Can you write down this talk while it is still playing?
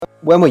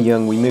When we're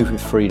young, we move with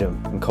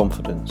freedom and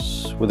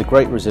confidence, with a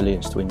great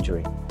resilience to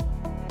injury.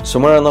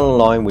 Somewhere along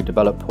the line, we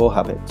develop poor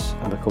habits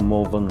and become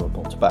more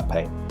vulnerable to back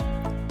pain.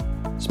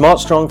 Smart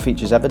Strong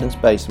features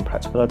evidence-based and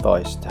practical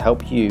advice to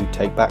help you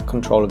take back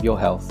control of your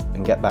health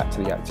and get back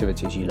to the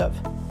activities you love.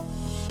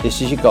 This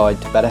is your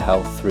guide to better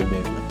health through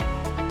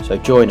movement. So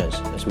join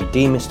us as we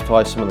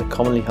demystify some of the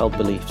commonly held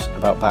beliefs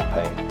about back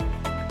pain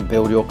and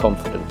build your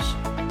confidence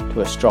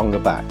to a stronger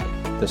back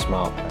the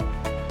smart way.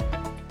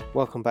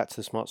 Welcome back to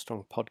the Smart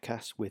Strong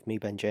podcast with me,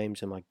 Ben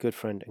James, and my good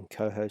friend and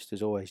co-host,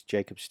 as always,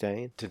 Jacob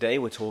Stain. Today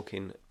we're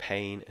talking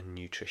pain and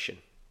nutrition.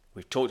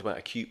 We've talked about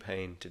acute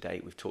pain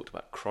today. We've talked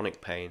about chronic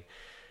pain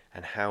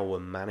and how we're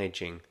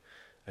managing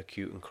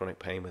acute and chronic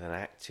pain with an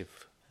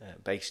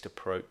active-based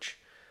approach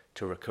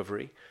to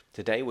recovery.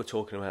 Today we're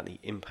talking about the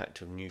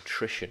impact of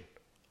nutrition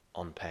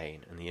on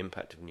pain and the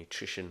impact of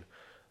nutrition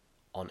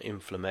on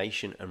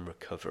inflammation and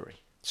recovery.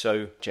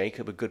 So,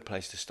 Jacob, a good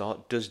place to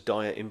start. Does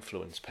diet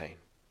influence pain?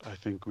 I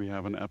think we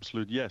have an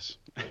absolute yes.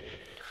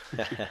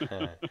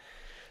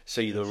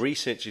 So the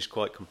research is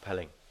quite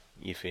compelling,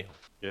 you feel?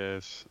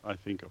 Yes, I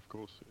think, of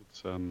course.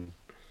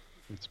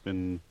 It's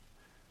been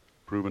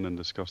proven and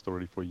discussed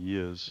already for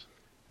years,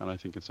 and I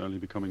think it's only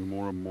becoming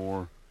more and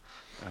more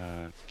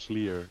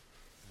clear,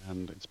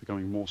 and it's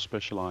becoming more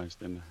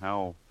specialized in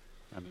how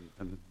and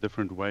the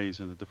different ways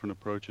and the different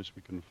approaches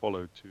we can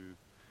follow to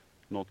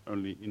not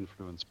only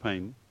influence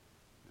pain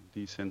and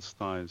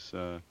desensitize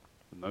the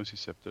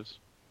nociceptors,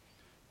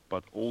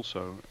 but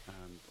also,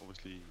 and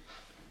obviously,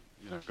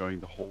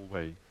 going the whole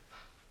way,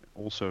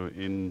 also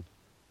in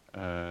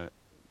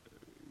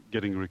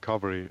getting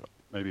recovery,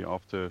 maybe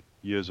after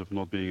years of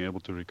not being able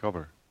to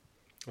recover.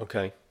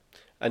 Okay.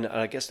 And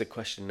I guess the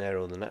question there,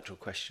 or the natural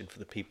question for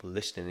the people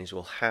listening is,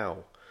 well,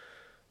 how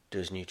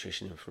does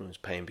nutrition influence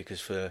pain?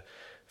 Because for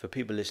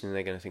people listening,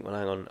 they're going to think, well,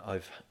 hang on,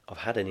 I've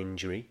had an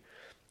injury,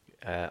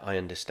 I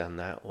understand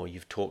that, or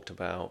you've talked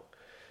about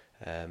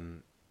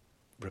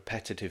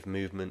repetitive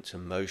movements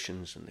and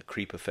motions and the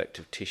creep effect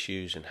of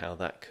tissues and how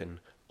that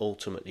can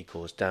ultimately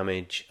cause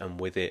damage and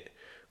with it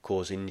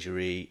cause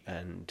injury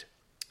and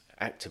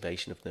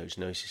activation of those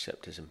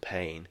nociceptors and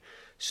pain.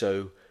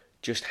 So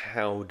just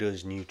how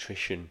does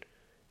nutrition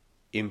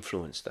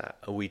influence that?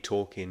 Are we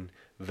talking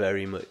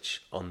very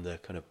much on the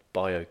kind of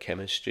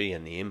biochemistry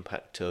and the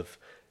impact of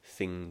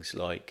things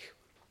like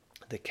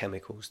the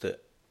chemicals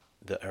that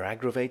are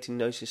aggravating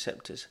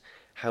nociceptors?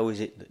 How is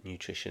it that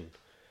nutrition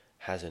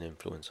has an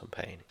influence on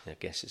pain? I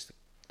guess is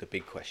the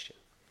big question.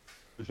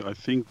 I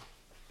think,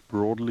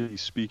 broadly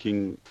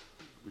speaking,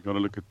 we've got to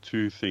look at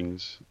two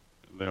things.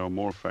 There are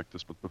more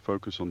factors, but we'll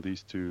focus on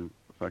these two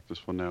factors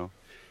for now.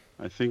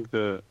 I think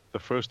the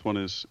first one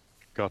is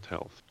gut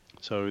health.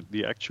 So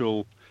the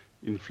actual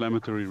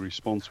inflammatory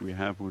response we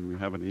have when we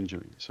have an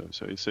injury. So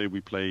say we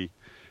play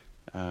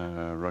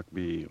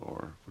rugby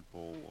or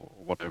football or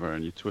whatever,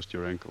 and you twist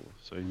your ankle.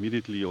 So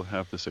immediately you'll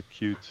have this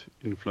acute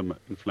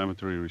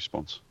inflammatory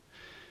response.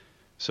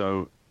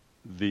 So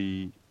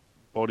the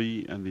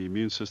body and the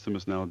immune system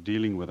is now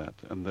dealing with that,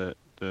 and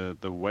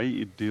the way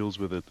it deals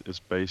with it is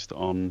based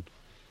on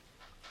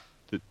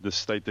the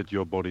state that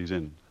your body's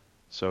in.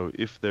 So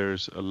if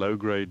there's a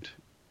low-grade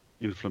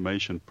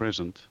inflammation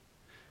present,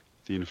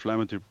 the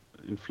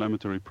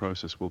inflammatory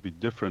process will be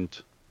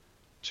different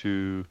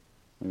to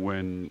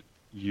when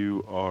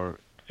you are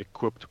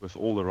equipped with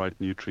all the right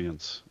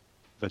nutrients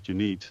that you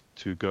need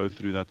to go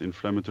through that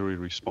inflammatory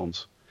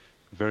response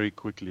very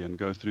quickly and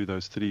go through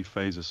those 3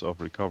 phases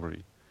of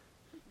recovery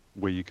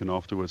where you can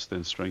afterwards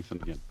then strengthen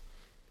again.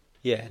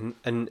 Yeah,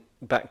 and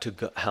back to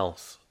gut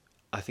health,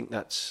 I think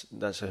that's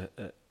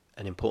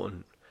an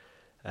important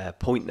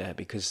point there,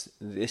 because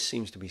this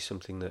seems to be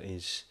something that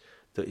is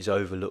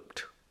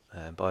overlooked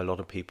by a lot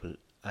of people.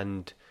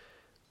 And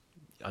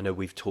I know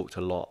we've talked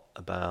a lot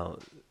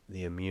about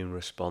the immune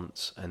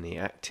response and the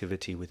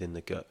activity within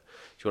the gut.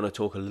 Do you want to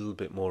talk a little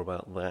bit more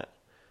about that?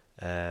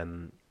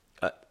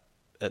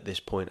 At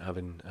this point,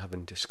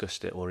 having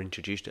discussed it or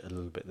introduced it a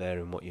little bit there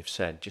in what you've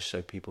said, just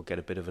so people get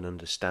a bit of an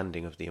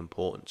understanding of the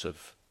importance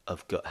of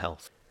gut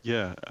health.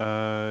 Yeah,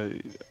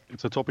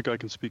 it's a topic I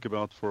can speak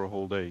about for a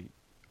whole day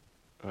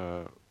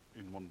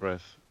in one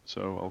breath,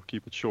 so I'll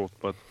keep it short.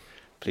 But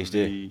please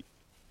do.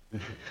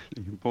 The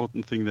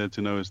important thing there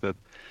to know is that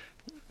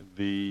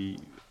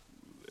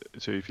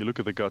so if you look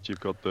at the gut, you've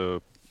got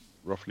the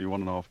roughly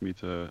 1.5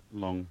 meter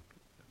long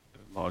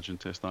large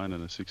intestine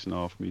and a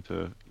 6.5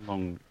 meter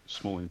long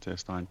small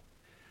intestine,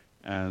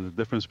 and the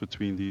difference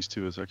between these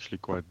two is actually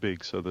quite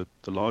big. So that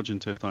the large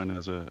intestine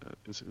is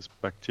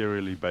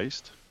bacterially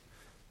based,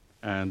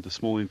 and the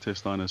small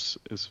intestine is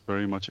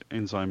very much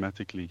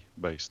enzymatically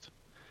based,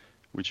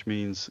 which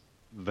means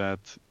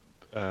that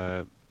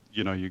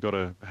you got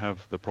to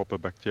have the proper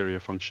bacteria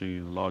functioning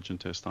in the large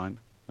intestine,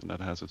 and that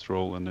has its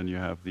role. And then you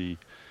have the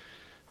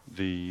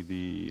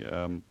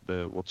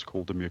what's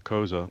called the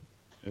mucosa.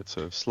 It's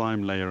a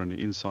slime layer on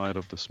the inside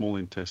of the small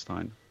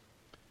intestine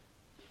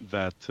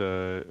that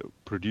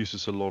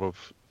produces a lot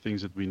of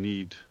things that we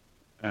need,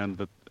 and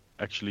that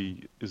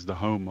actually is the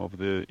home of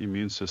the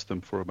immune system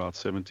for about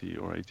 70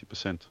 or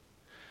 80%.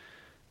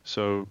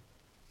 So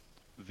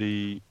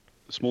the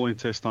small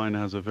intestine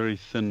has a very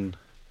thin,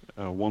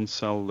 one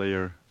cell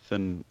layer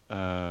thin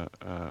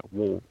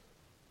wall,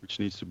 which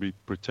needs to be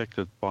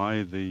protected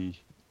by the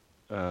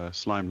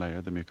slime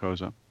layer, the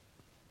mucosa.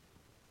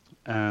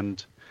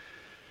 And,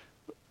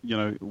 you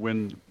know,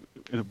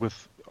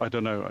 with, I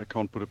don't know, I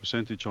can't put a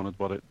percentage on it,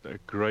 but a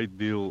great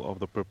deal of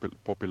the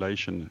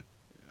population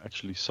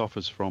actually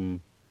suffers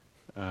from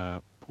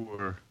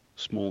poor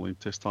small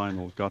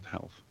intestinal gut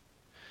health.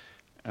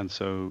 And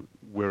so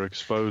we're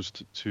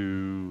exposed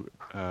to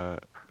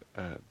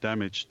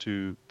damage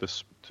to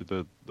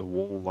the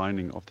wall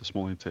lining of the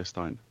small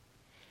intestine.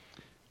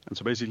 And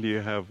so basically you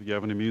have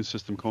an immune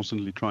system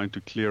constantly trying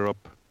to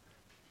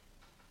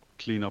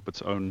clean up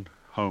its own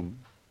home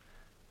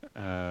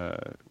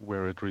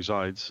where it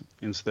resides,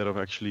 instead of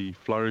actually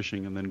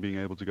flourishing and then being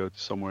able to go to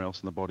somewhere else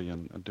in the body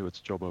and do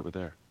its job over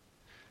there.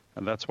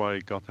 And that's why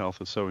gut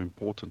health is so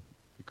important,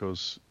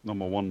 because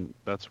number one,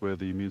 that's where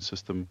the immune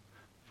system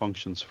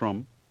functions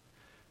from.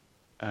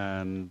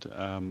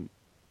 And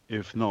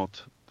if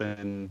not,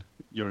 then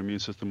your immune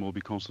system will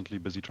be constantly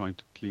busy trying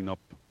to clean up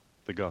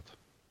the gut.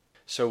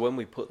 So when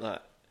we put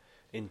that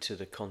into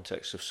the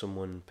context of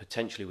someone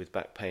potentially with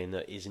back pain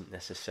that isn't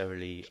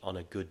necessarily on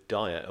a good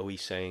diet, are we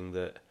saying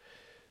that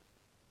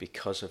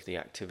because of the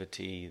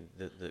activity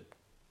that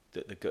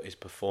the gut is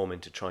performing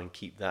to try and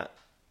keep that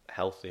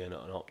healthy and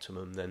at an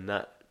optimum, then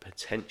that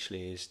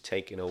potentially is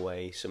taking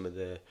away some of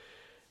the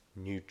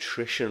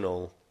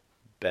nutritional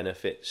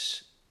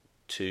benefits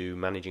to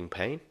managing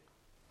pain?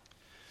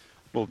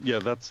 Well, yeah,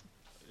 that's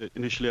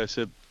initially I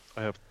said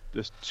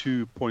there's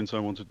 2 points I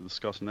wanted to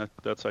discuss, and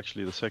that's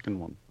actually the second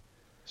one.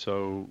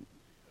 So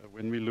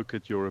when we look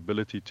at your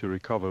ability to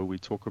recover, we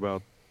talk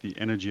about the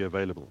energy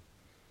available.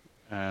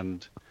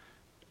 And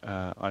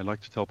I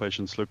like to tell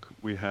patients, look,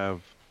 we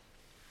have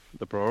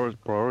the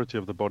priority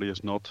of the body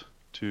is not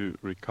to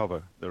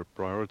recover. The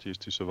priority is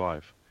to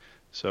survive.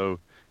 So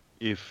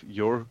if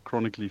you're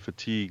chronically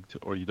fatigued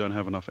or you don't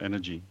have enough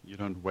energy, you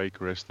don't wake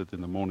rested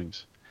in the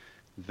mornings,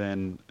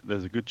 then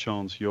there's a good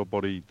chance your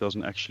body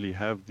doesn't actually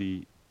have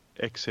the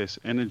excess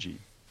energy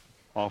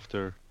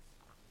after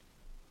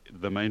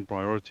the main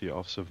priority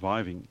of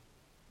surviving,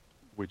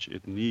 which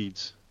it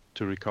needs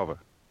to recover.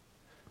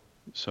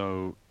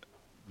 So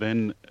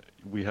then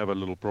we have a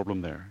little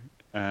problem there.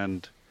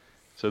 And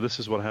so this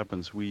is what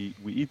happens. We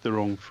eat the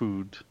wrong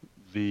food.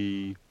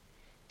 The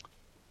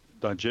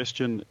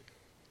digestion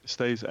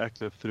stays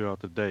active throughout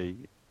the day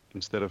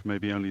instead of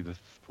maybe only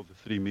for the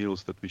 3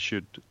 meals that we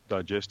should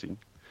digesting.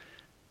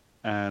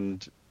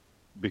 And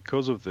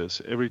because of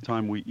this, every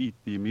time we eat,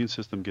 the immune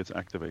system gets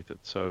activated.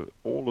 So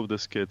all of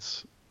this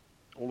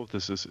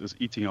is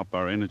eating up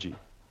our energy.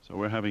 So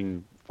we're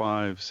having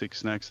 5, 6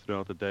 snacks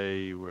throughout the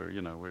day.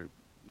 We're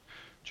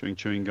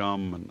chewing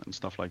gum and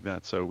stuff like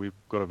that. So we've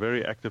got a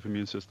very active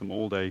immune system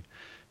all day.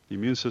 The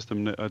immune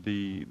system,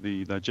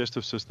 the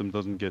digestive system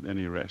doesn't get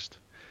any rest.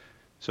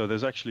 So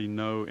there's actually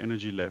no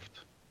energy left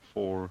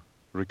for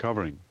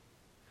recovering.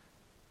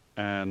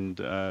 And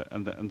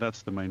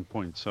that's the main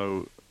point.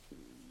 So,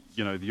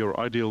 your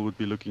ideal would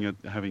be looking at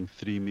having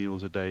 3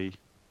 meals a day.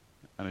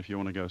 And if you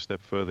want to go a step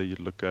further,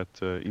 you'd look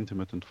at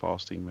intermittent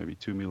fasting, maybe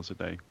 2 meals a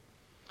day.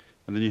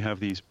 And then you have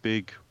these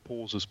big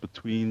pauses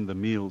between the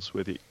meals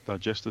where the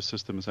digestive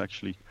system is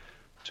actually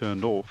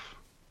turned off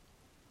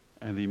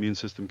and the immune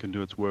system can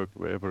do its work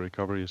wherever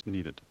recovery is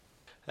needed.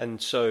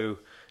 And so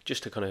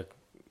just to kind of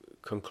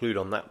conclude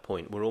on that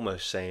point, we're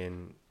almost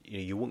saying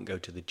you wouldn't go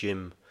to the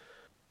gym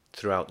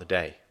throughout the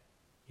day.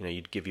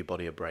 You'd give your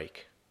body a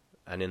break.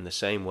 And in the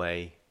same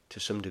way, to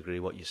some degree,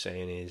 what you're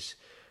saying is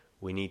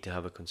we need to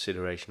have a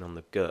consideration on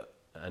the gut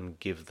and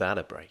give that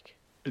a break.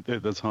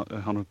 That's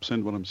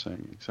 100% what I'm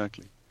saying,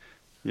 exactly.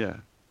 Yeah,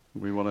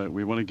 we want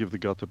to give the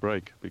gut a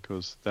break,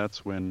 because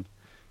that's when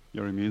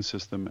your immune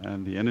system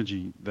and the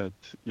energy that,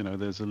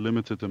 there's a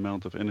limited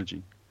amount of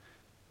energy,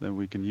 then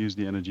we can use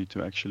the energy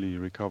to actually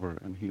recover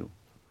and heal.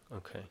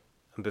 Okay.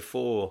 And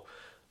before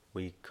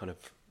we kind of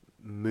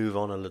move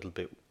on a little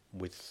bit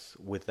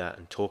with that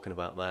and talking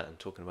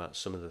about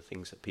some of the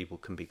things that people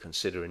can be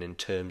considering in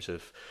terms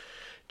of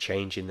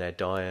changing their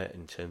diet,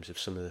 in terms of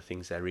some of the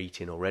things they're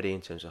eating already,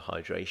 in terms of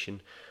hydration,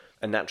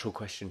 a natural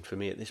question for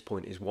me at this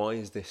point is why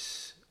is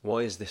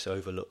this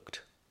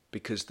overlooked?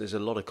 Because there's a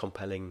lot of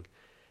compelling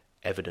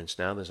evidence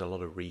now, there's a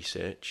lot of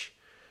research.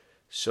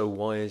 So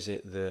why is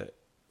it that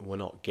we're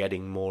not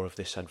getting more of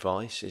this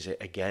advice? Is it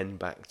again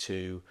back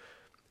to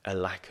a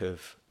lack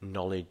of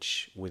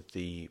knowledge with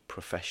the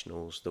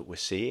professionals that we're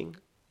seeing?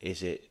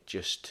 Is it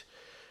just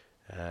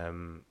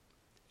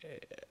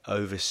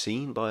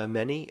overseen by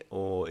many,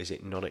 or is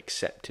it not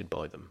accepted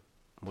by them?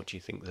 What do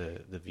you think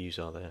the views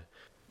are there?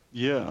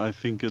 Yeah, I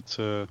think it's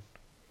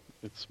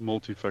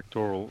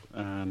multifactorial,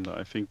 and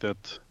I think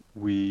that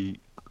the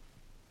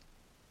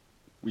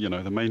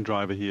main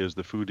driver here is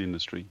the food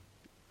industry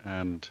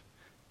and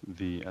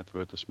the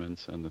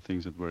advertisements and the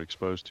things that we're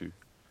exposed to.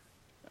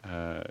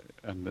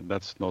 And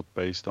that's not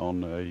based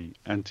on a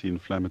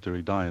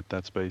anti-inflammatory diet.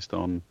 That's based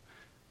on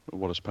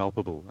what is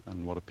palpable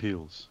and what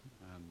appeals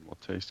and what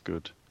tastes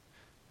good.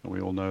 And we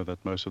all know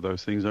that most of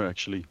those things are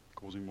actually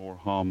causing more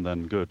harm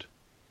than good.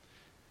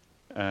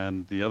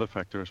 And the other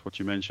factor is what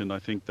you mentioned. I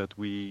think that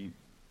we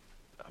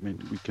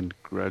can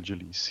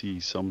gradually see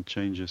some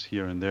changes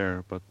here and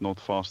there, but not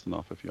fast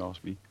enough, if you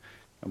ask me,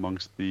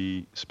 amongst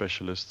the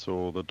specialists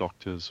or the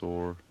doctors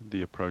or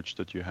the approach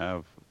that you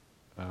have,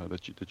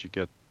 that you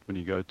get when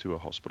you go to a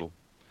hospital.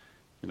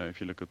 If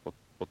you look at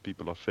what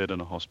people are fed in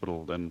a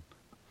hospital, then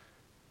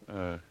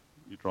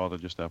you'd rather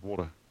just have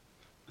water.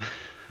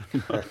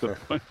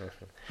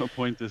 The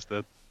point is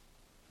that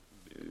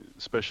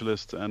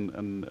specialists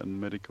and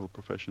medical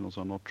professionals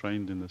are not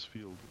trained in this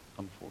field,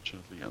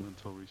 unfortunately, and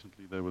until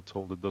recently they were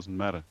told it doesn't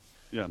matter.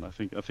 Yeah, and I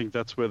think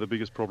that's where the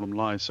biggest problem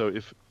lies. So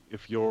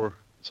if you're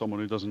someone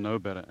who doesn't know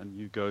better and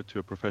you go to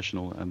a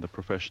professional and the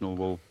professional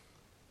will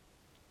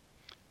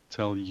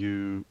tell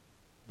you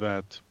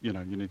that you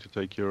need to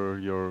take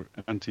your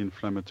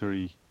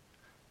anti-inflammatory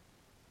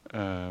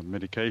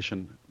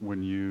medication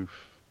when you've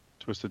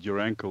twisted your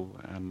ankle,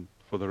 and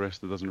for the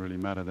rest it doesn't really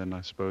matter, then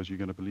I suppose you're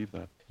going to believe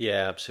that.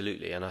 Yeah,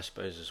 absolutely. And I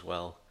suppose as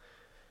well,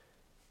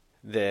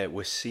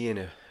 we're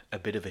seeing a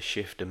bit of a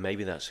shift, and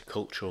maybe that's a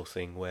cultural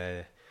thing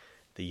where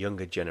the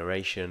younger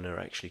generation are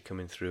actually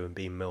coming through and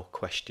being more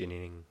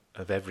questioning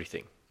of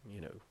everything,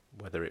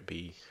 whether it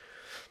be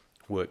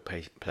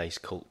workplace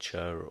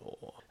culture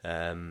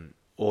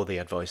or the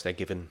advice they're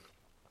given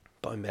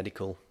by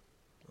medical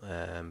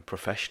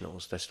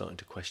professionals. They're starting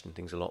to question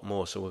things a lot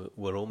more. So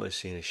we're almost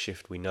seeing a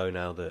shift. We know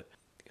now that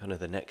kind of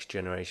the next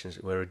generations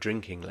we're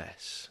drinking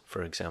less,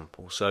 for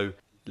example. So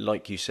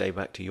like you say,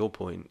 back to your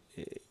point,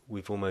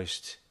 we've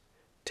almost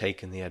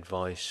taken the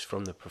advice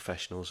from the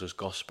professionals as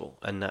gospel,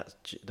 and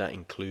that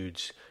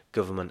includes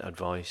government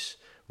advice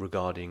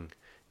regarding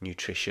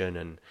nutrition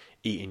and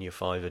eating your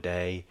 5 a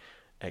day,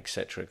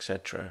 etc.,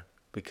 etc.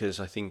 Because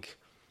I think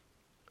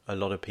a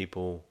lot of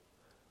people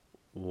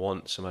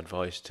want some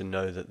advice to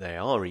know that they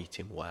are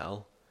eating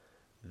well.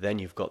 Then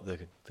you've got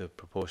the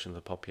proportion of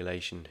the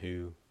population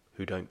who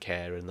don't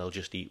care, and they'll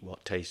just eat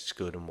what tastes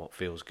good and what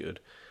feels good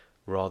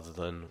rather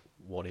than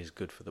what is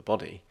good for the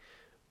body.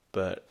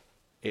 But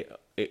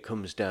it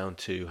comes down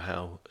to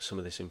how some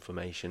of this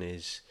information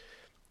is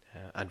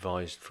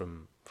advised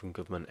from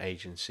government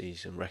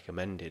agencies and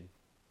recommended,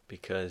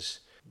 because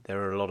there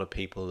are a lot of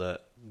people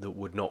that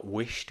would not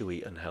wish to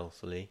eat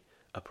unhealthily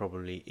are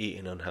probably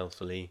eating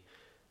unhealthily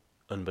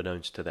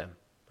unbeknownst to them,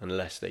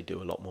 unless they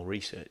do a lot more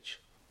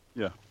research.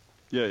 Yeah,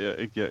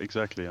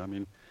 exactly. I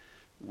mean,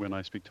 when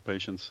I speak to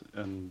patients,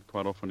 and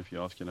quite often if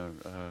you ask,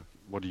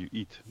 what do you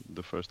eat?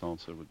 The first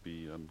answer would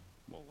be,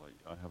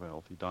 I have a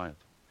healthy diet.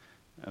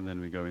 And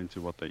then we go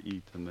into what they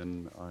eat, and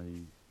then I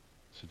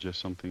suggest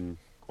something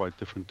quite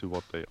different to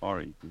what they are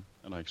eating.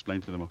 And I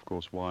explain to them, of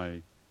course,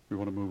 why we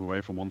want to move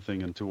away from one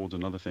thing and towards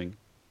another thing,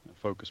 and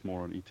focus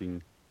more on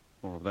eating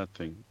more of that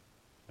thing.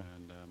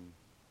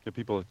 And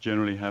people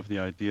generally have the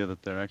idea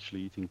that they're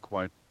actually eating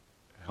quite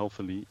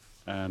healthily,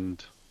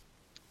 and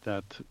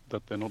that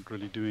they're not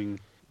really doing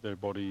their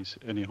bodies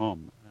any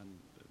harm. And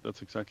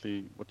that's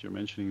exactly what you're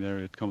mentioning there.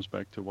 It comes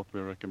back to what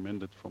we're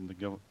recommended from the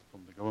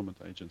government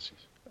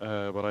agencies.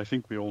 But I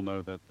think we all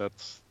know that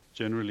that's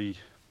generally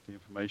the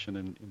information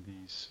in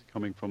these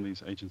coming from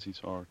these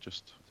agencies are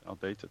just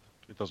outdated.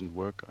 It doesn't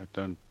work. I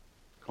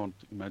can't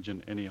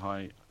imagine any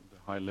high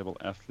level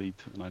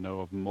athlete, and I know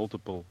of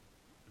multiple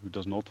who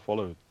does not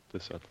follow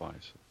this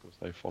advice, because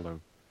they follow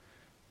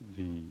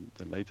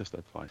the latest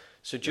advice.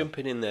 So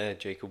jumping in there,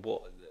 Jacob,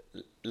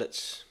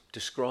 let's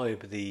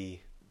describe the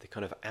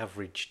kind of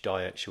average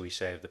diet, shall we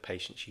say, of the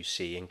patients you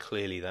see, and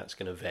clearly that's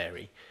going to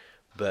vary.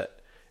 But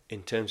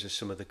in terms of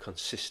some of the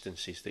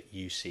consistencies that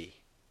you see,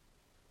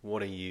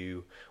 what are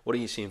you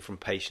seeing from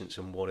patients,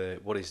 and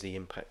what is the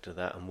impact of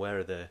that, and what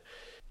are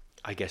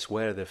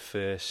the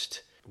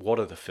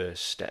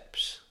first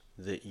steps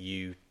that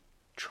you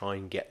try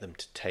and get them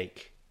to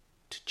take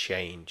to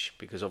change?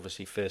 Because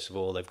obviously, first of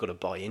all, they've got to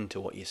buy into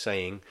what you're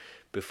saying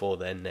before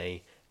then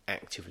they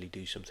actively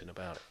do something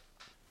about it.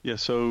 Yeah,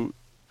 so,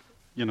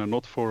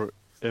 not for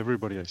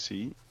everybody I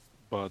see,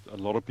 but a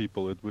lot of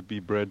people, it would be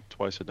bread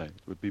twice a day.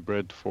 It would be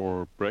bread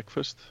for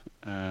breakfast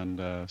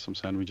and some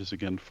sandwiches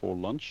again for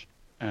lunch.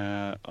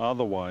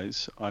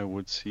 Otherwise, I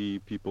would see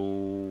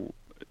people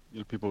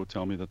would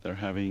tell me that they're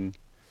having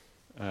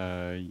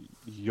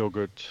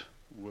yogurt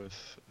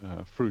with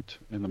fruit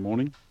in the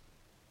morning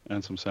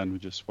and some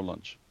sandwiches for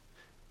lunch.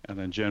 And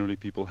then generally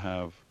people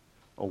have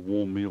a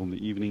warm meal in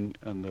the evening,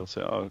 and they'll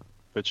say,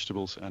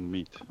 vegetables and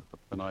meat. But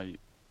when I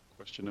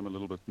question them a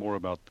little bit more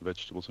about the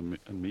vegetables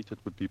and meat, it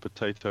would be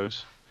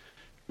potatoes,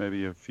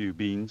 maybe a few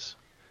beans,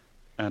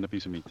 and a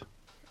piece of meat.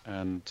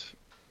 And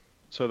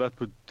so that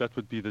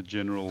would be the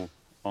general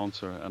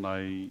answer.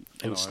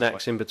 And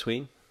snacks in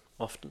between,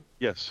 often?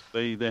 Yes,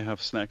 they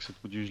have snacks. It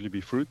would usually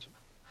be fruit,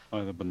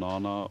 either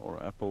banana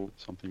or apple,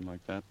 something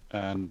like that.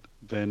 And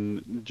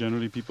then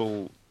generally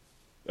people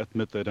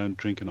admit they don't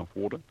drink enough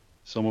water.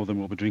 Some of them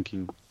will be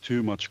drinking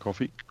too much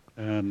coffee.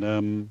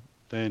 And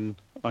then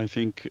I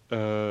think,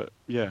 and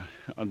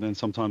then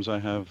sometimes I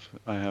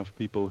have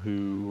people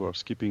who are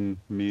skipping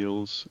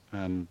meals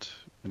and,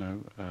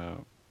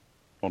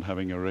 not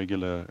having a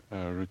regular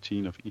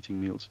routine of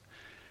eating meals.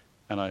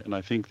 And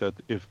I think that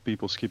if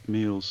people skip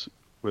meals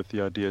with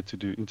the idea to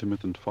do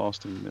intermittent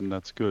fasting, then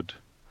that's good.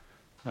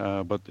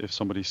 But if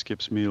somebody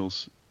skips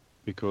meals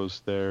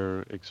because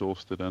they're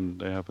exhausted and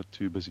they have a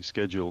too busy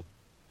schedule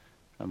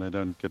and they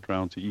don't get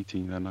round to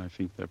eating, then I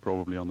think they're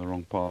probably on the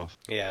wrong path.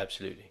 Yeah,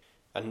 absolutely.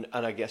 And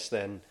I guess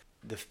then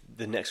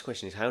the next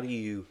question is how do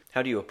you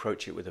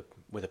approach it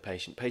with a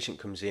patient? Patient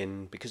comes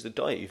in because the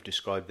diet you've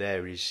described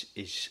there is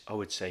I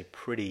would say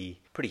pretty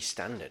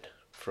standard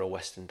for a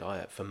Western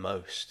diet for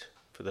most.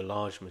 For the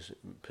large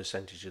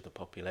percentage of the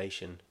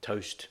population,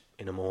 toast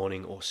in the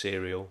morning or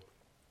cereal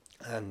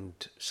and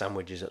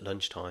sandwiches at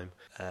lunchtime,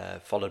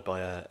 followed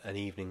by an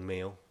evening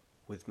meal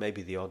with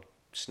maybe the odd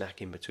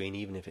snack in between,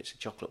 even if it's a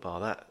chocolate bar.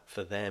 That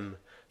for them,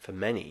 for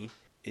many,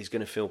 is going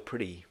to feel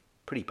pretty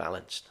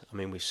balanced. I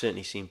mean, we've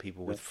certainly seen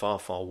people with far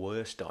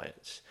worse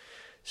diets.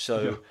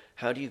 So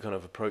how do you kind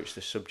of approach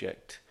the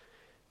subject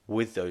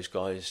with those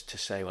guys to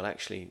say, well,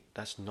 actually,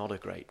 that's not a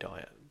great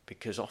diet?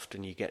 Because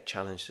often you get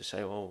challenged to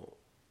say, well,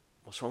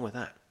 what's wrong with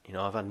that? You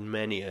know, I've had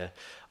many a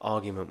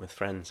argument with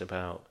friends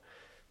about,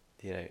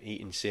 you know,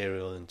 eating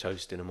cereal and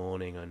toast in the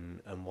morning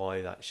and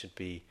why that should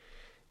be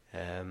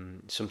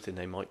something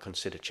they might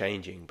consider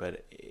changing.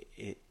 But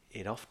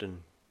it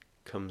often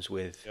comes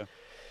with,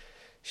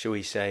 shall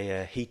we say,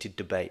 a heated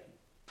debate,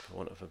 for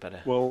want of a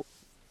better. Well,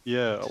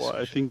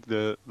 I think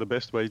the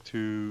best way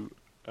to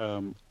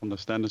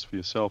understand this for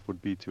yourself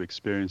would be to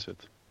experience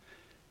it.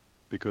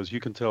 Because you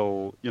can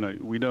tell, you know,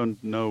 we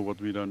don't know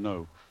what we don't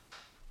know.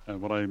 And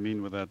what I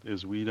mean with that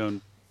is we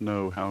don't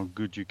know how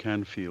good you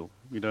can feel.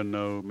 We don't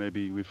know,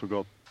 maybe we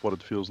forgot what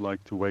it feels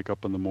like to wake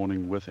up in the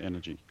morning with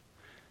energy.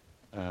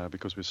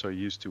 Because we're so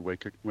used to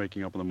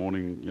waking up in the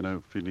morning, you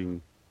know,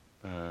 feeling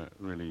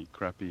really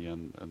crappy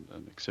and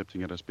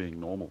accepting it as being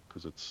normal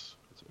because it's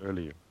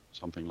early or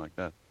something like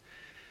that.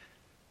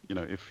 You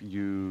know, if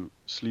you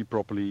sleep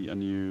properly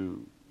and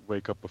you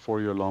wake up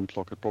before your alarm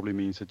clock, it probably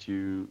means that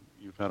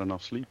you've had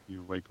enough sleep,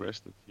 you wake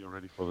rested, you're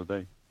ready for the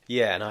day.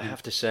 Yeah, and I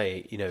have to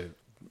say, you know,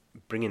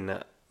 bringing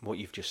that, what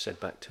you've just said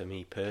back to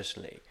me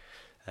personally,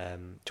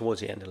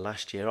 towards the end of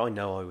last year, I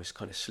know I was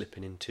kind of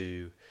slipping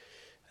into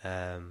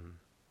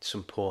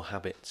some poor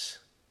habits,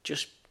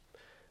 just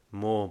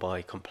more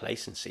by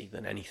complacency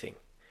than anything.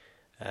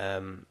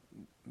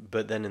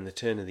 But then in the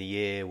turn of the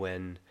year,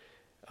 when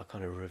I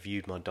kind of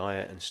reviewed my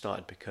diet and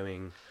started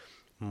becoming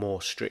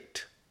more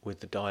strict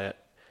with the diet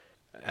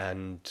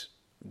and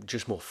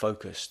just more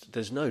focused,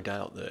 there's no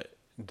doubt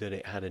that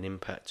it had an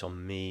impact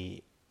on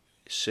me,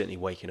 certainly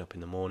waking up in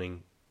the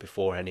morning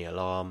before any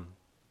alarm,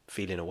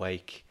 feeling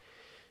awake,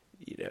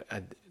 you know,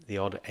 had the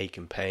odd ache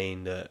and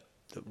pain that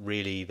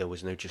really there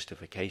was no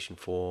justification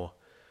for,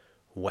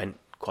 went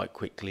quite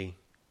quickly.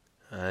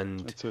 And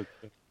That's it.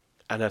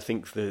 and I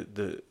think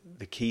the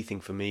key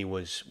thing for me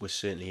was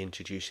certainly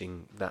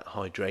introducing that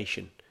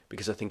hydration,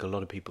 because I think a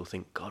lot of people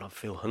think, God, I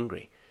feel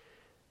hungry.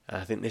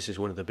 And I think this is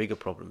one of the bigger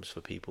problems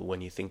for people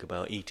when you think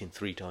about eating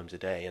 3 times a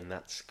day, and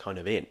that's kind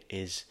of it,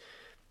 is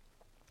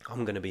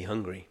I'm going to be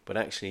hungry. But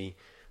actually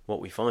what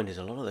we find is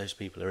a lot of those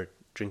people are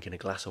drinking a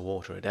glass of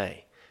water a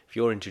day. If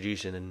you're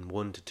introducing in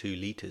 1 to 2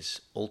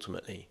 litres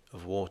ultimately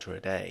of water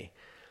a day,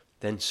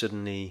 then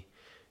suddenly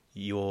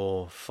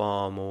you're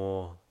far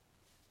more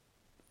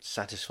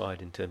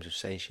satisfied in terms of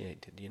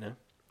satiated, you know.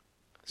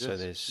 Yes. So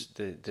there's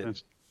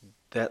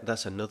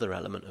that's another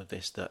element of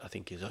this that I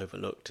think is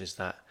overlooked, is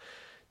that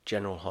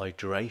general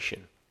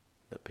hydration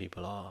that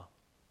people are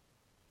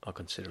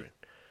considering.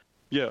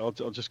 Yeah, I'll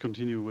just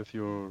continue with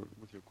your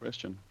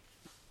question.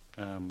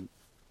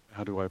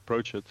 How do I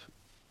approach it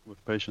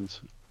with patients?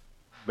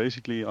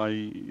 Basically,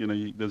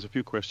 there's a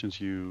few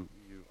questions you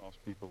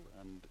ask people,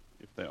 and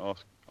if they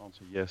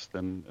answer yes,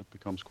 then it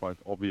becomes quite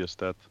obvious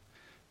that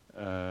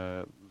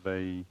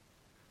they're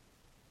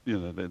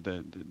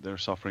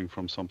suffering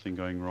from something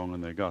going wrong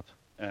in their gut.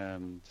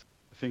 And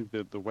I think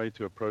that the way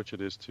to approach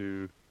it is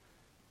to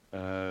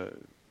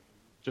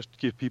just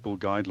give people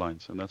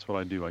guidelines, and that's what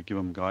I do. I give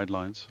them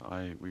guidelines.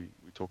 We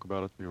talk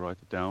about it, we write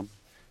it down,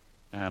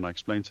 and I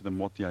explain to them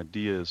what the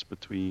idea is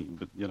between,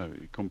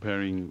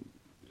 comparing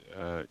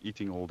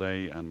eating all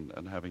day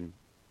and having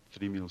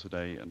 3 meals a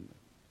day, and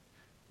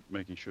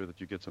making sure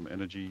that you get some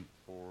energy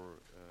for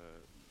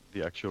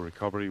the actual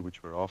recovery,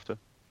 which we're after.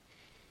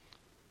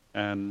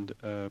 And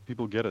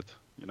people get it.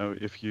 You know,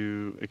 if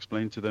you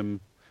explain to them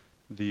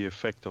the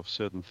effect of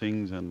certain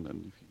things, and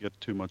if you get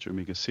too much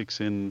omega-6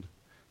 in,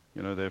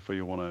 therefore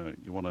you want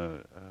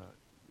to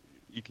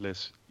eat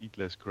less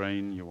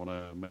grain. You want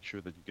to make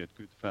sure that you get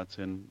good fats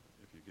in.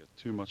 If you get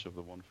too much of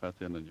the one fat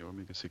in, and your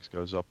omega-6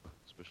 goes up,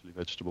 especially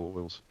vegetable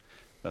oils,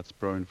 that's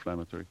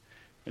pro-inflammatory.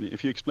 And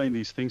if you explain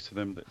these things to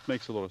them, it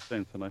makes a lot of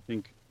sense. And I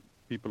think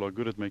people are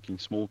good at making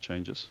small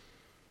changes.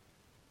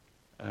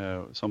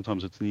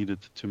 Sometimes it's needed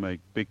to make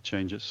big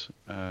changes.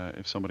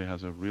 If somebody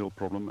has a real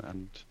problem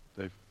and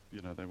they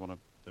want to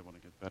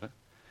get better,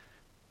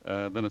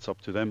 then it's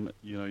up to them.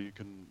 You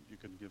can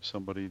give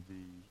somebody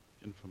the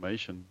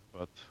information,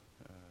 but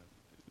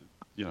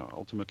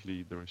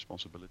ultimately the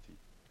responsibility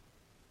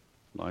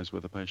lies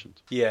with the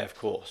patient. Yeah, of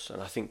course.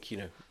 And I think,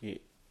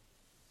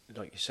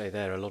 like you say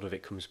there, a lot of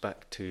it comes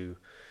back to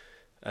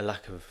a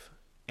lack of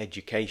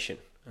education.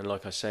 And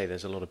like I say,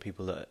 there's a lot of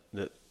people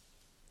that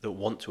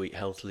want to eat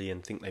healthily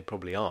and think they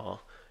probably are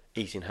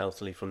eating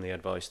healthily from the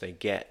advice they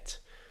get.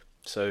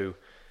 So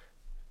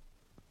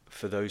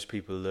for those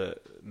people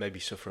that maybe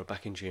suffer a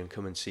back injury and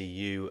come and see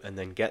you and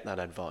then get that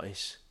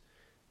advice,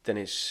 then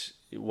it's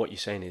what you're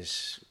saying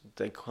is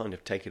they kind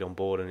of take it on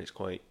board, and it's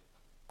quite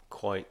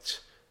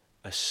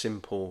a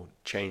simple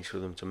change for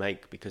them to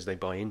make because they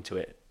buy into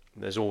it.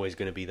 There's always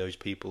going to be those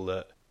people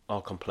that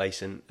are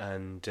complacent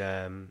and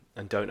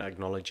don't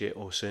acknowledge it,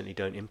 or certainly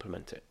don't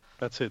implement it.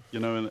 That's it,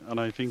 and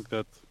I think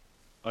that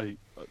I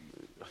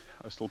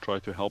still try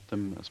to help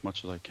them as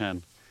much as I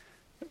can.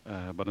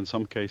 But in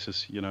some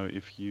cases,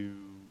 if you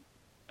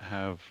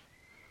have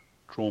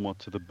trauma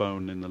to the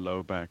bone in the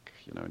low back,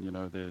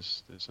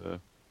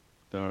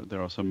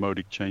 there are some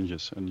modic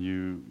changes, and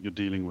you're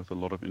dealing with a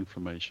lot of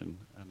inflammation,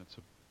 and it's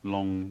a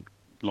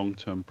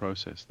long-term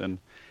process. Then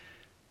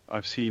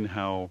I've seen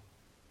how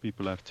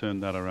people have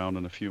turned that around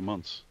in a few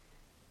months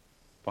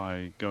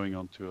by going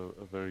on to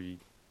a very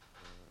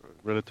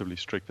relatively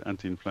strict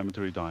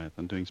anti-inflammatory diet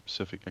and doing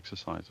specific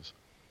exercises,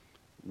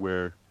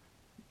 where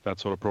that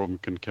sort of problem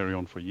can carry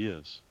on for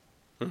years.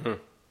 Mm-hmm.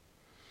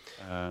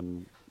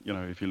 And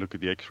if you look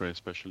at the X-ray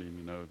especially,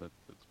 you know that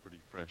it's pretty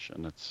fresh,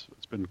 and it's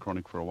been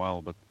chronic for a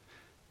while, but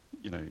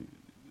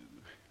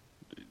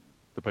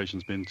the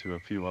patient's been to a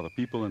few other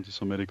people and to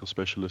some medical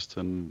specialists,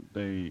 and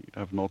they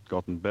have not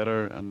gotten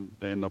better, and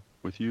they end up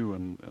with you,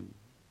 and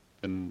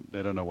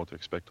they don't know what to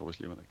expect,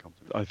 obviously, when they come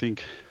to me. I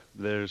think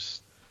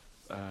there's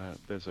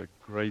a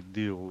great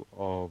deal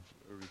of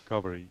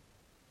recovery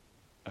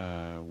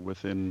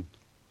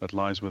that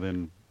lies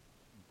within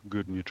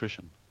good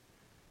nutrition.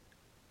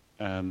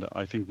 And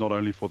I think not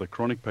only for the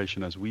chronic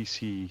patient, as we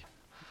see,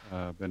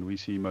 when we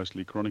see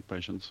mostly chronic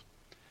patients,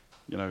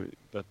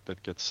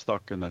 that gets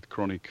stuck in that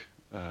chronic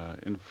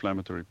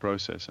inflammatory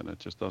process, and it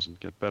just doesn't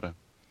get better.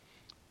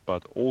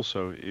 But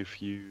also, if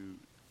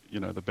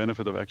the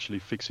benefit of actually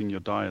fixing your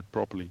diet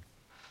properly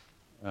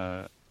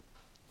for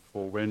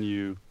when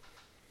you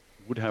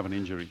would have an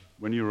injury,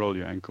 when you roll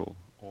your ankle,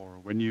 or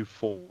when you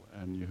fall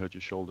and you hurt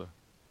your shoulder,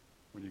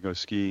 when you go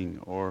skiing,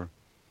 or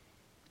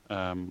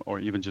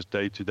even just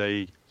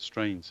day-to-day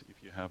strains.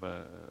 If you have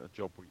a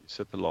job where you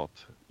sit a lot,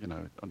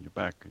 on your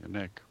back, your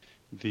neck,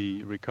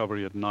 the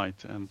recovery at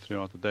night and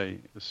throughout the day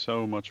is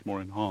so much more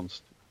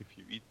enhanced if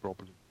you eat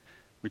properly,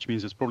 which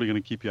means it's probably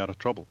going to keep you out of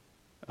trouble,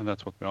 and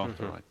that's what we're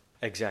after, right?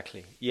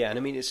 Exactly. Yeah, and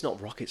I mean, it's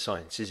not rocket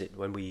science, is it?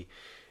 When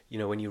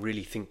when you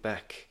really think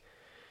back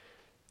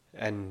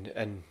and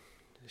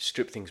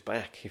strip things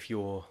back, if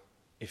you're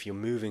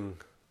moving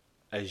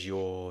as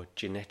you're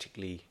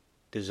genetically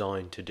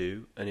designed to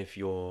do, and if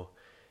you're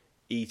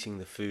eating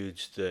the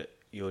foods that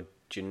you're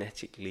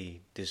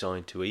genetically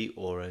designed to eat,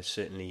 or are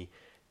certainly,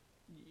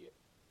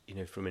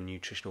 from a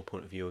nutritional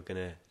point of view, are going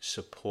to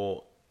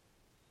support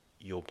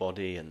your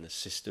body and the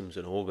systems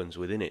and organs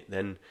within it,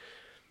 then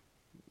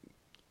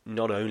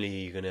not only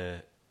are you going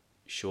to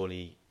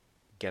surely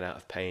get out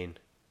of pain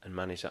and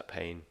manage that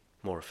pain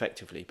more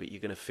effectively, but you're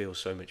going to feel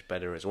so much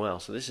better as well.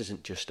 So this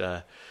isn't just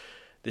about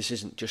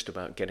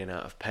getting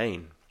out of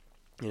pain.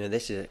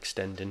 This is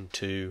extending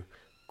to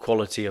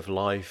quality of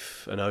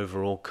life and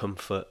overall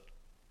comfort,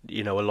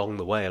 along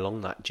the way,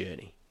 along that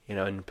journey.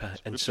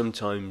 And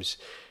sometimes,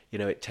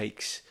 it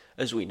takes,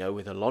 as we know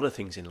with a lot of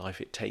things in life,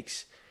 it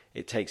takes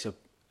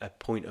a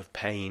point of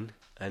pain,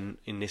 and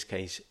in this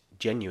case,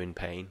 genuine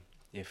pain,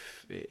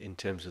 if in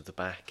terms of the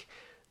back,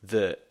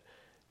 that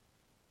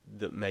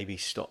maybe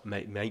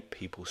make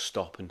people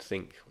stop and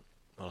think,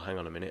 well, hang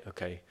on a minute,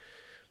 okay,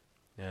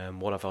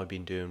 what have I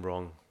been doing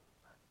wrong?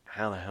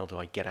 How the hell do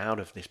I get out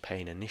of this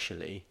pain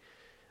initially?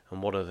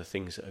 And what are the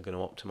things that are going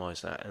to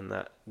optimize that? And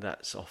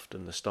that's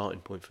often the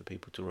starting point for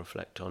people to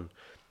reflect on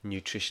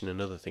nutrition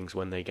and other things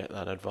when they get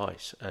that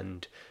advice.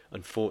 And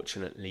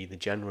unfortunately, the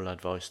general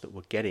advice that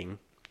we're getting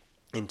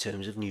in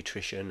terms of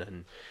nutrition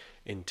and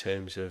in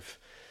terms of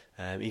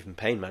even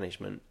pain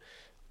management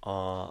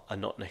are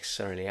not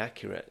necessarily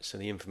accurate. So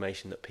the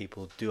information that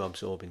people do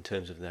absorb in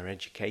terms of their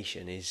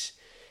education is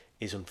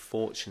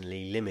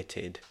unfortunately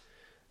limited,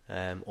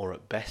 or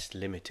at best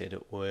limited,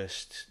 at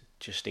worst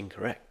just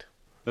incorrect.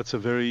 That's a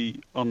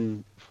very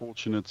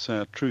unfortunate,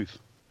 sad truth.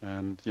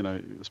 And,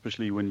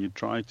 especially when you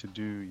try to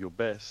do your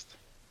best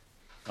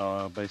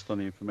based on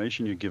the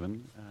information you're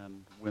given,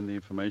 and when the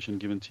information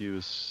given to you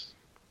is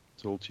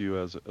told to you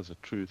as a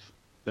truth,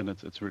 then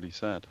it's really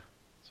sad.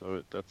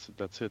 So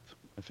that's it.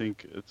 I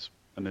think it's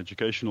an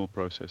educational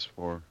process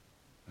for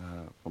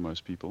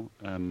most people,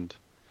 and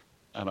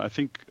I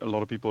think a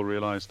lot of people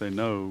realize they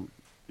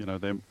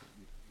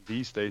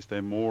these days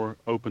they're more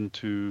open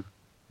to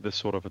this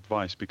sort of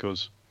advice,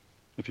 because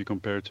if you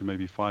compare it to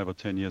maybe 5 or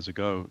 10 years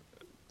ago,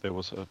 there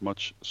was a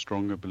much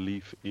stronger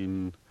belief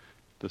in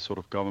the sort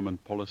of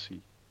government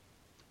policy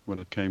when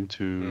it came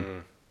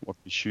to what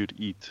we should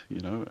eat,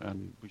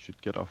 and we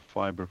should get our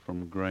fiber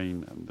from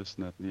grain and this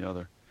and that and the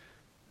other.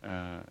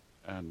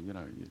 and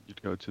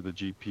you'd go to the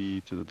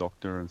GP, to the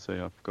doctor, and say,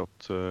 I've got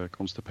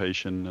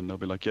constipation, and they'll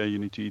be like, yeah, you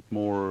need to eat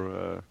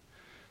more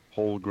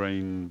whole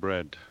grain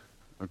bread.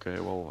 Okay,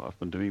 well, I've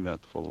been doing that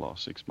for the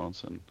last 6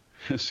 months, and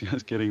it's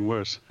just getting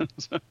worse.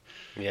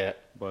 Yeah.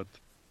 But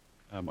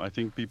I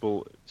think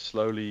people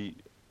slowly,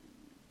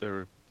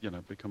 they're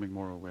becoming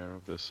more aware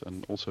of this,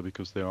 and also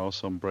because there are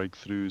some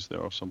breakthroughs,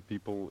 there are some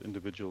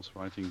individuals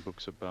writing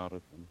books about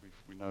it, and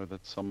we know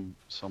that some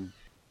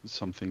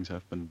things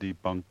have been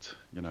debunked,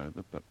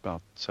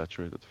 about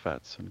saturated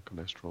fats and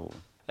cholesterol.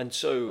 And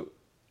so,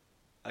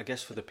 I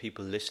guess for the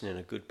people listening,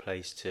 a good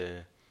place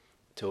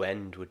to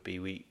end would be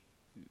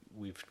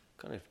we've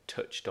kind of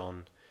touched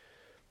on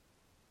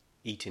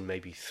eating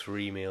maybe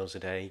 3 meals a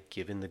day,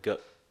 giving the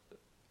gut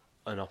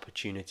an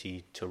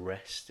opportunity to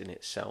rest in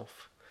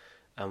itself.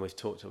 And we've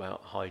talked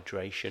about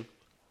hydration.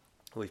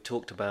 We've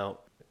talked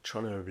about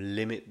trying to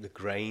limit the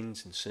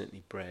grains and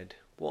certainly bread.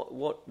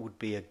 What would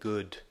be a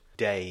good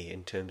day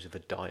in terms of a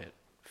diet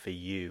for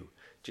you,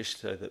 just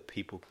so that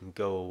people can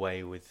go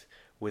away with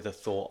a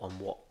thought on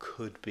what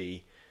could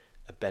be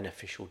a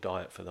beneficial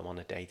diet for them on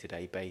a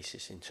day-to-day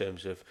basis in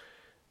terms of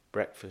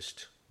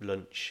breakfast,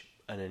 lunch,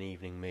 and an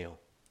evening meal?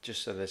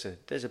 Just so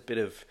there's a bit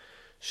of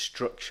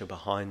structure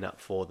behind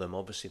that for them.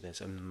 Obviously,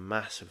 there's a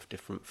massive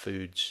different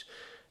foods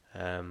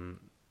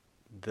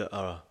that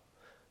are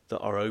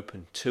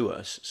open to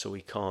us, so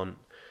we can't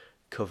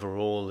cover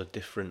all the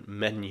different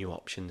menu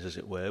options, as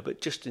it were.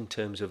 But just in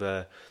terms of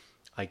an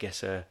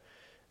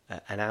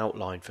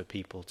outline for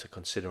people to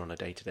consider on a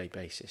day-to-day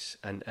basis,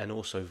 and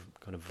also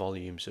kind of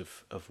volumes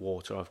of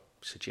water. I've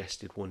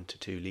suggested 1 to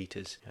 2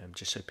 litres,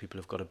 just so people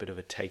have got a bit of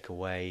a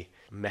takeaway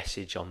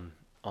message on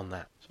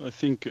that. So I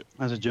think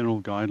as a general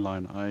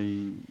guideline,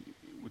 I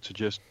would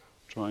suggest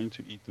trying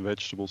to eat the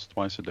vegetables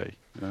twice a day.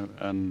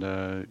 And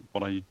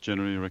what I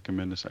generally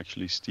recommend is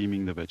actually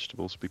steaming the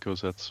vegetables,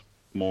 because that's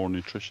more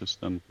nutritious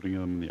than putting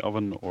them in the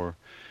oven or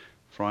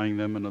frying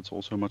them, and it's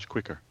also much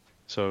quicker.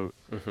 So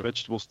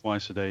vegetables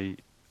twice a day.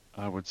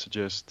 I would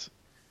suggest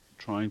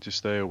trying to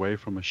stay away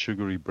from a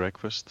sugary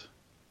breakfast,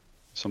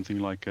 something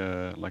like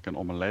an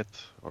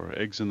omelette or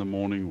eggs in the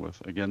morning with,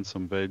 again,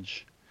 some veg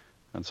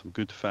and some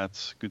good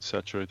fats, good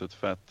saturated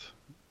fat,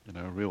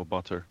 real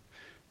butter.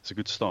 It's a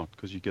good start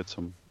because you get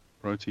some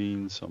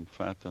protein, some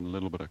fat, and a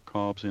little bit of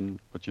carbs in,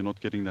 but you're not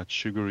getting that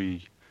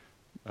sugary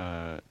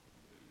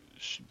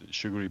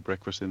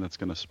breakfast in that's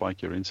going to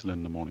spike your insulin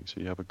in the morning. So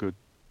you have a good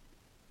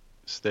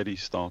steady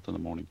start in the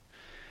morning.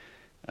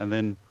 And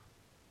then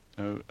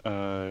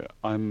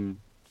I'm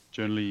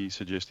generally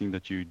suggesting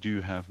that you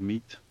do have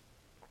meat.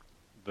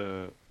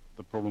 The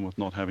problem with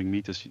not having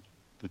meat is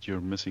that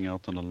you're missing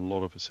out on a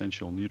lot of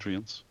essential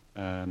nutrients,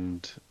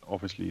 and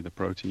obviously the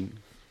protein.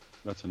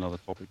 That's another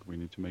topic. We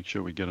need to make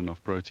sure we get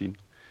enough protein.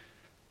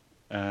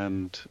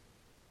 And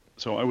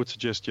so I would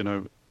suggest,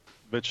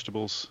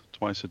 vegetables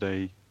twice a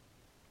day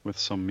with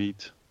some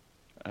meat,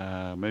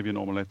 maybe an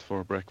omelette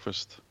for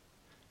breakfast,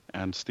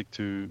 and stick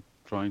to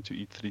trying to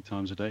eat 3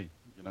 times a day.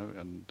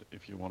 And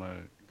if you want to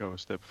go a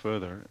step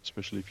further,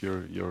 especially if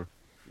your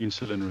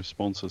insulin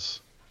response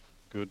is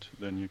good,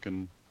 then you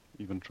can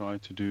even try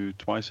to do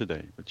twice a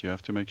day. But you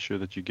have to make sure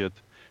that you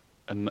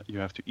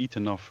have to eat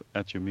enough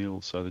at your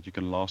meal so that you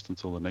can last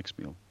until the next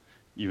meal,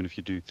 even if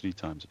you do 3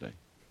 times a day.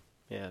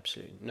 Yeah,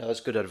 absolutely. No, that's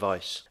good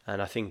advice.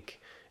 And I think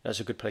that's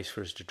a good place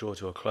for us to draw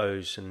to a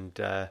close. And,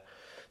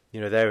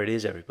 there it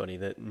is, everybody,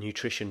 that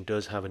nutrition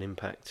does have an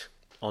impact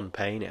on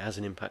pain. It has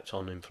an impact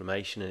on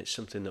inflammation. And it's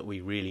something that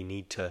we really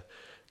need to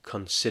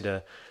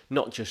consider,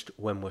 not just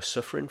when we're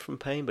suffering from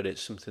pain, but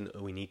it's something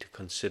that we need to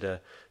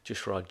consider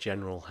just for our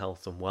general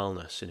health and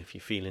wellness. And if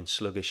you're feeling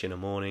sluggish in the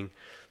morning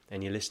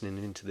and you're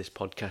listening into this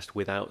podcast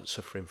without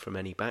suffering from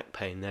any back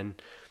pain, then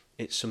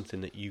it's something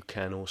that you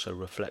can also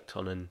reflect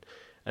on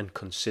and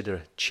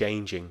consider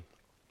changing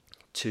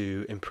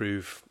to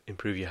improve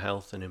your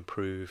health and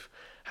improve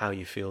how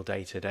you feel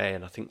day to day.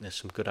 And I think there's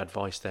some good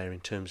advice there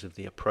in terms of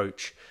the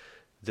approach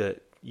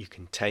that you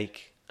can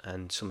take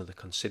and some of the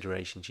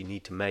considerations you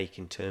need to make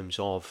in terms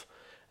of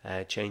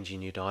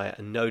changing your diet.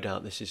 And no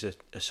doubt this is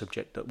a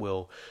subject that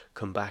we'll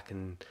come back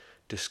and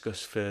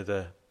discuss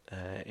further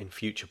in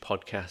future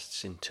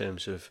podcasts in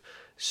terms of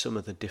some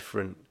of the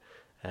different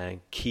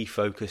key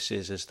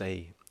focuses as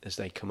they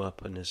come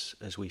up and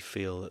as we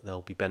feel that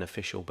they'll be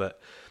beneficial.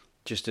 But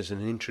just as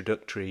an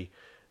introductory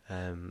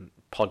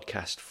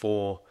podcast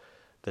for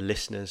the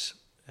listeners,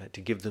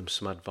 to give them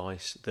some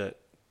advice that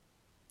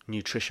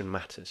nutrition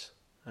matters,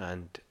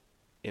 and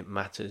it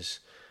matters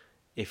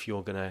if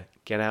you're going to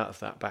get out of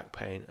that back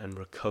pain and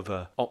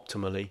recover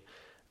optimally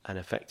and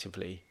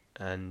effectively,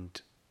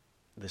 and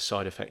the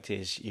side effect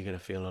is you're going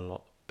to feel a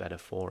lot better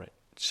for it.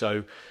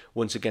 So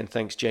once again,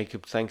 thanks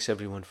Jacob, thanks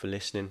everyone for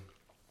listening.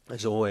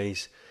 As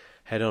always,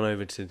 head on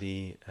over to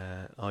the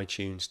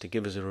iTunes to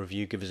give us a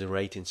review, give us a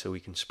rating so we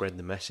can spread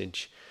the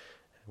message.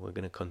 We're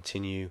going to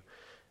continue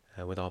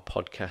with our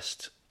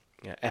podcast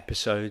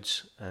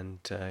episodes and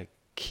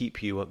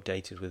keep you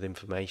updated with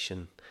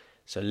information.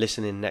 So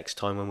listen in next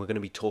time when we're going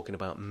to be talking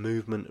about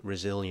movement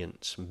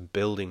resilience,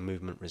 building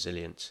movement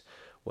resilience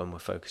when we're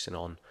focusing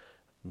on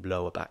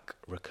lower back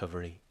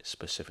recovery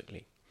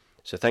specifically.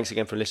 So thanks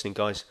again for listening,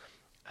 guys,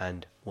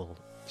 and we'll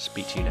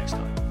speak to you next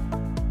time.